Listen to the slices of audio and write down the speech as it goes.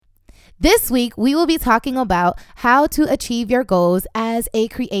This week, we will be talking about how to achieve your goals as a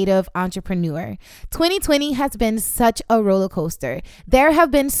creative entrepreneur. 2020 has been such a roller coaster. There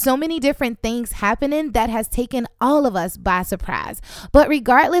have been so many different things happening that has taken all of us by surprise. But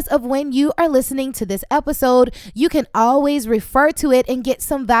regardless of when you are listening to this episode, you can always refer to it and get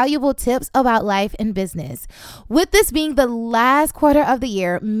some valuable tips about life and business. With this being the last quarter of the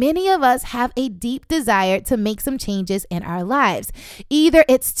year, many of us have a deep desire to make some changes in our lives. Either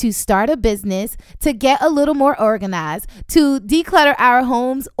it's to start a business, to get a little more organized, to declutter our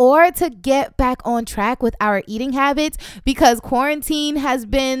homes, or to get back on track with our eating habits, because quarantine has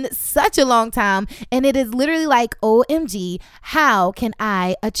been such a long time and it is literally like, OMG, how can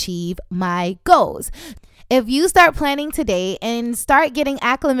I achieve my goals? If you start planning today and start getting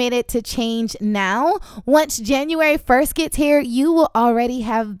acclimated to change now, once January 1st gets here, you will already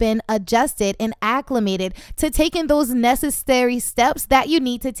have been adjusted and acclimated to taking those necessary steps that you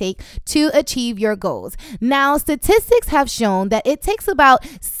need to take to achieve your goals. Now, statistics have shown that it takes about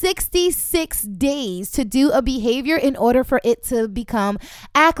 66 days to do a behavior in order for it to become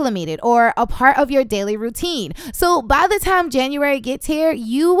acclimated or a part of your daily routine. So by the time January gets here,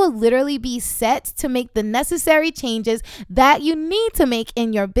 you will literally be set to make the necessary changes that you need to make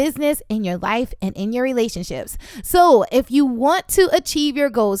in your business, in your life, and in your relationships. So if you want to achieve your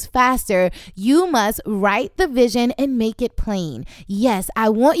goals faster, you must write the vision and make it plain. Yes, I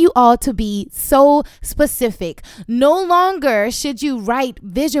want you all to be so specific. No longer should you write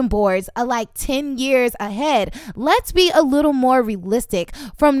vision boards like 10 years ahead. Let's be a little more realistic.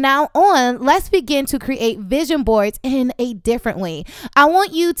 From now on, let's begin to create vision boards in a different way.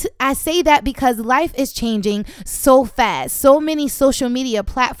 I say that because life is changing so fast. So many social media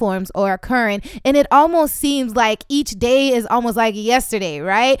platforms are occurring, and it almost seems like each day is almost like yesterday,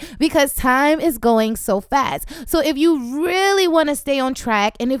 right? Because time is going so fast. So if you really want to stay on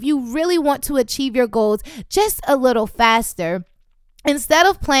track, and if you really want to achieve your goals just a little faster, instead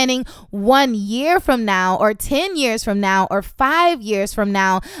of planning 1 year from now or 10 years from now or 5 years from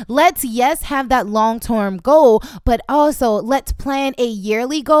now, let's have that long-term goal, but also let's plan a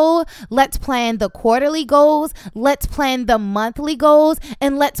yearly goal. Let's plan the quarterly goals. Let's plan the monthly goals,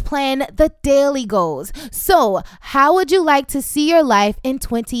 and let's plan the daily goals. So how would you like to see your life in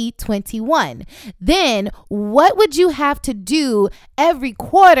 2021? Then what would you have to do every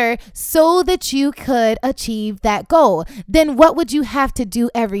quarter so that you could achieve that goal? Then what would you have to do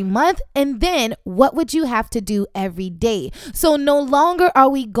every month? And then what would you have to do every day? So no longer are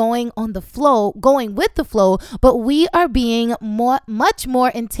we going with the flow, but we are being much more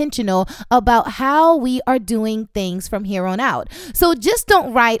intentional about how we are doing things from here on out. So just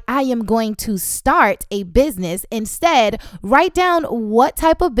don't write, I am going to start a business. Instead, write down what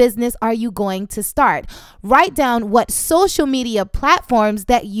type of business are you going to start. Write down what social media platforms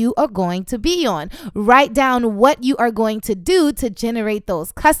that you are going to be on. Write down what you are going to do to generate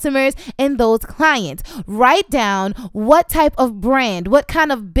those customers and those clients. Write down what type of brand, what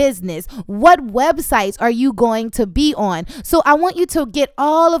kind of business, what websites are you going to be on. So I want you to get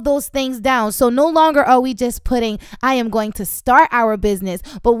all of those things down. So no longer are we just putting, I am going to start our business,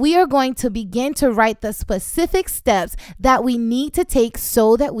 but we are going to begin to write the specific steps that we need to take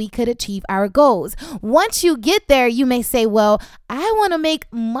so that we could achieve our goals. Once you get there, you may say, well, I want to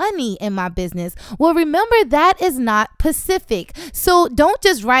make money in my business. Well, remember, that is not specific. So don't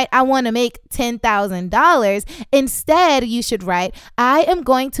just write, I want to make $10,000. Instead, you should write, I am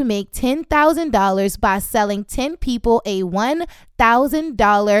going to make $10,000 by selling 10 people a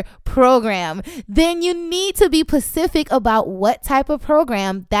 $1,000 program. Then you need to be specific about what type of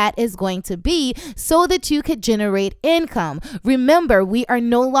program that is going to be so that you could generate income. Remember, we are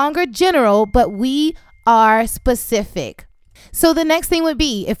no longer general, but we are specific. So the next thing would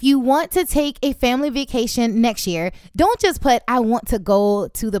be, if you want to take a family vacation next year, don't just put, I want to go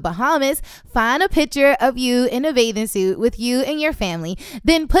to the Bahamas. Find a picture of you in a bathing suit with you and your family.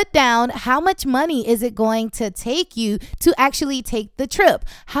 Then put down, how much money is it going to take you to actually take the trip?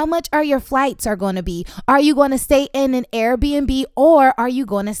 How much are your flights are going to be? Are you going to stay in an Airbnb, or are you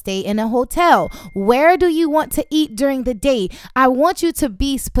going to stay in a hotel? Where do you want to eat during the day? I want you to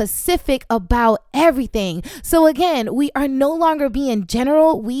be specific about everything. So again, we are no longer being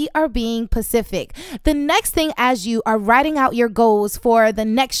general, we are being specific. The next thing, as you are writing out your goals for the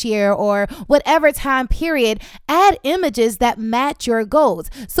next year or whatever time period, add images that match your goals.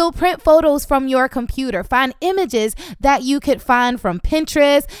 So print photos from your computer, find images that you could find from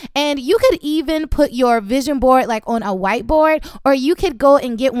Pinterest, and you could even put your vision board like on a whiteboard, or you could go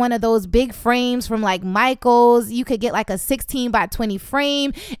and get one of those big frames from like Michael's. You could get like a 16 by 20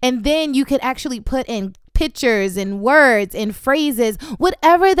 frame, and then you could actually put in pictures and words and phrases,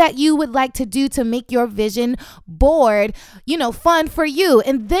 whatever that you would like to do to make your vision board, fun for you.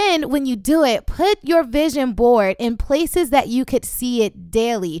 And then when you do it, put your vision board in places that you could see it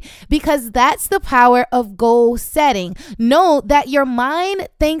daily, because that's the power of goal setting. Know that your mind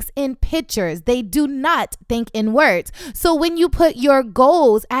thinks in pictures. They do not think in words. So when you put your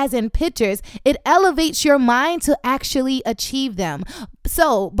goals as in pictures, it elevates your mind to actually achieve them.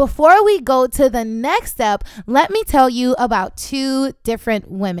 So before we go to the next step, let me tell you about two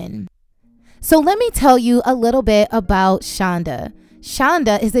different women. So let me tell you a little bit about Shonda.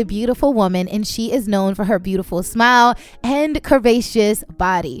 Shonda is a beautiful woman, and she is known for her beautiful smile and curvaceous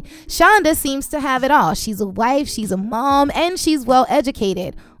body. Shonda seems to have it all. She's a wife, she's a mom, and she's well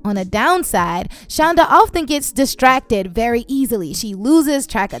educated. On the downside, Shonda often gets distracted very easily. She loses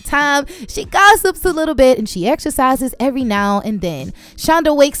track of time, she gossips a little bit, and she exercises every now and then.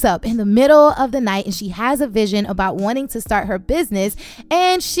 Shonda wakes up in the middle of the night and she has a vision about wanting to start her business,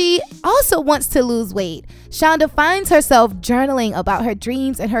 and she also wants to lose weight. Shonda finds herself journaling about her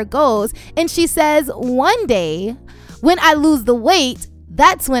dreams and her goals, and she says, one day, when I lose the weight,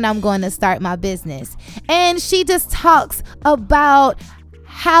 that's when I'm going to start my business. And she just talks about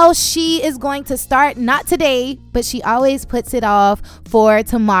how she is going to start, not today, but she always puts it off for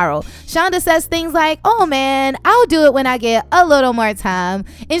tomorrow. Shonda says things like, oh man, I'll do it when I get a little more time.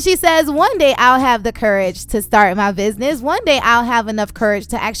 And she says, one day I'll have the courage to start my business. One day I'll have enough courage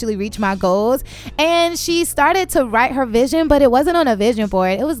to actually reach my goals. And she started to write her vision, but it wasn't on a vision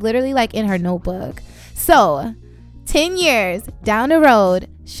board. It was literally like in her notebook. So 10 years down the road,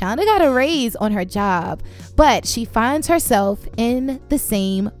 Shonda got a raise on her job, but she finds herself in the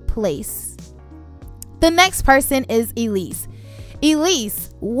same place. The next person is Elise.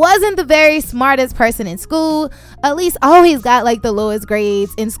 Elise wasn't the very smartest person in school. Elise always got like the lowest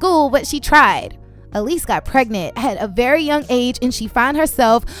grades in school, but she tried. Elise got pregnant at a very young age, and she found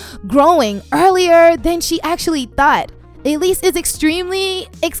herself growing earlier than she actually thought. Elise is extremely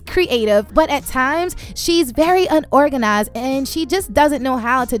creative, but at times she's very unorganized and she just doesn't know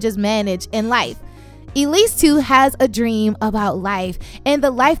how to just manage in life. Elise too has a dream about life and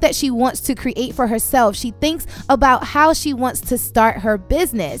the life that she wants to create for herself. She thinks about how she wants to start her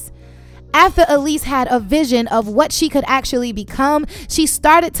business. After Elise had a vision of what she could actually become, she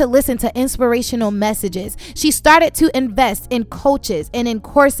started to listen to inspirational messages. She started to invest in coaches and in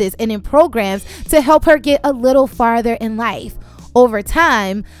courses and in programs to help her get a little farther in life. Over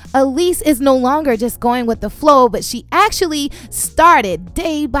time, Elise is no longer just going with the flow, but she actually started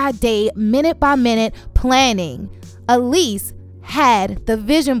day by day, minute by minute planning. Elise had the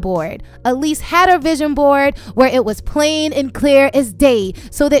vision board. Elise had her vision board where it was plain and clear as day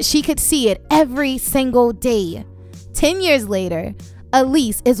so that she could see it every single day. 10 years later,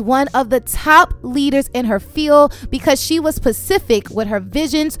 Elise is one of the top leaders in her field because she was specific with her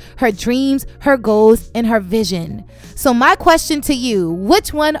visions, her dreams, her goals, and her vision. So my question to you,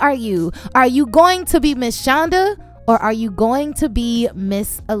 which one are you? Are you going to be Miss Shonda or are you going to be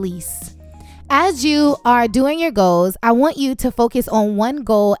Miss Elise? As you are doing your goals, I want you to focus on one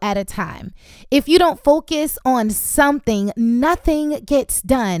goal at a time. If you don't focus on something, nothing gets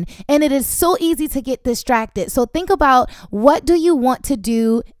done, and it is so easy to get distracted. So think about, what do you want to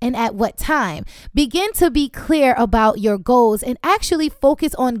do and at what time? Begin to be clear about your goals and actually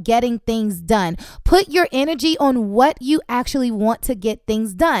focus on getting things done. Put your energy on what you actually want to get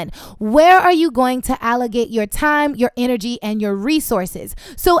things done. Where are you going to allocate your time, your energy, and your resources?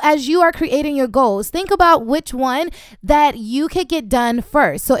 So as you are creating your goals, think about which one that you could get done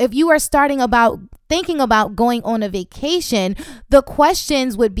first. So if you are thinking about going on a vacation, the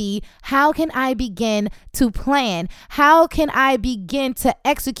questions would be, how can I begin to plan? How can I begin to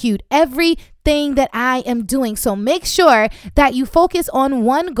execute everything that I am doing? So make sure that you focus on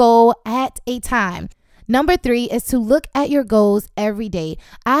one goal at a time. Number 3 is to look at your goals every day.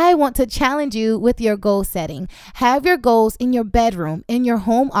 I want to challenge you with your goal setting. Have your goals in your bedroom, in your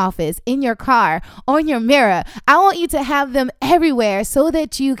home office, in your car, on your mirror. I want you to have them everywhere so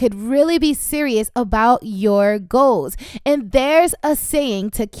that you could really be serious about your goals. And there's a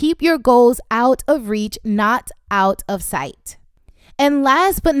saying to keep your goals out of reach, not out of sight. And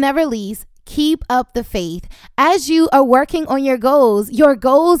last but never least, keep up the faith. As you are working on your goals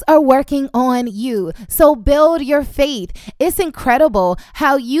are working on you. So build your faith. It's incredible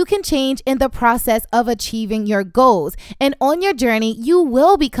how you can change in the process of achieving your goals. And on your journey, you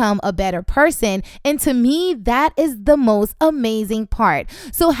will become a better person. And to me, that is the most amazing part.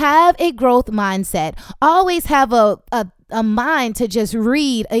 So have a growth mindset. Always have a a mind to just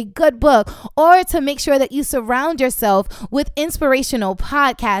read a good book, or to make sure that you surround yourself with inspirational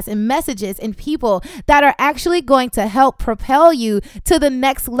podcasts and messages and people that are actually going to help propel you to the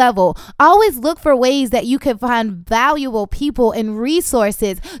next level. Always look for ways that you can find valuable people and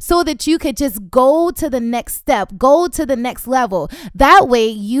resources so that you could just go to the next step, go to the next level. That way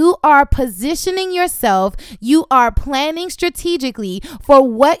you are positioning yourself, you are planning strategically for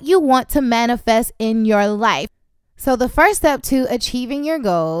what you want to manifest in your life. So the first step to achieving your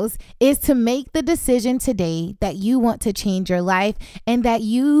goals is to make the decision today that you want to change your life and that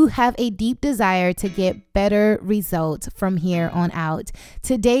you have a deep desire to get better results from here on out.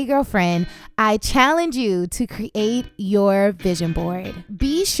 Today, girlfriend, I challenge you to create your vision board.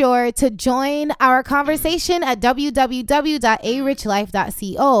 Be sure to join our conversation at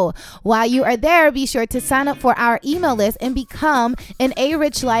www.arichlife.co. While you are there, be sure to sign up for our email list and become an A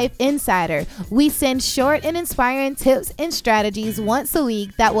Rich Life Insider. We send short and inspiring tips and strategies once a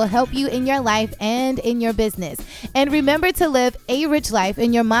week that will help you in your life and in your business. And remember to live a rich life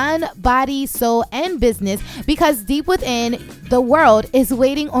in your mind, body, soul, and business, because deep within, the world is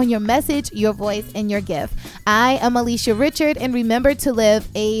waiting on your message, your voice, and your gift. I am Alicia Richard, and remember to live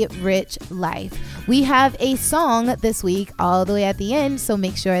a rich life. We have a song this week all the way at the end, so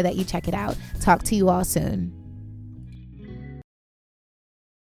make sure that you check it out. Talk to you all soon.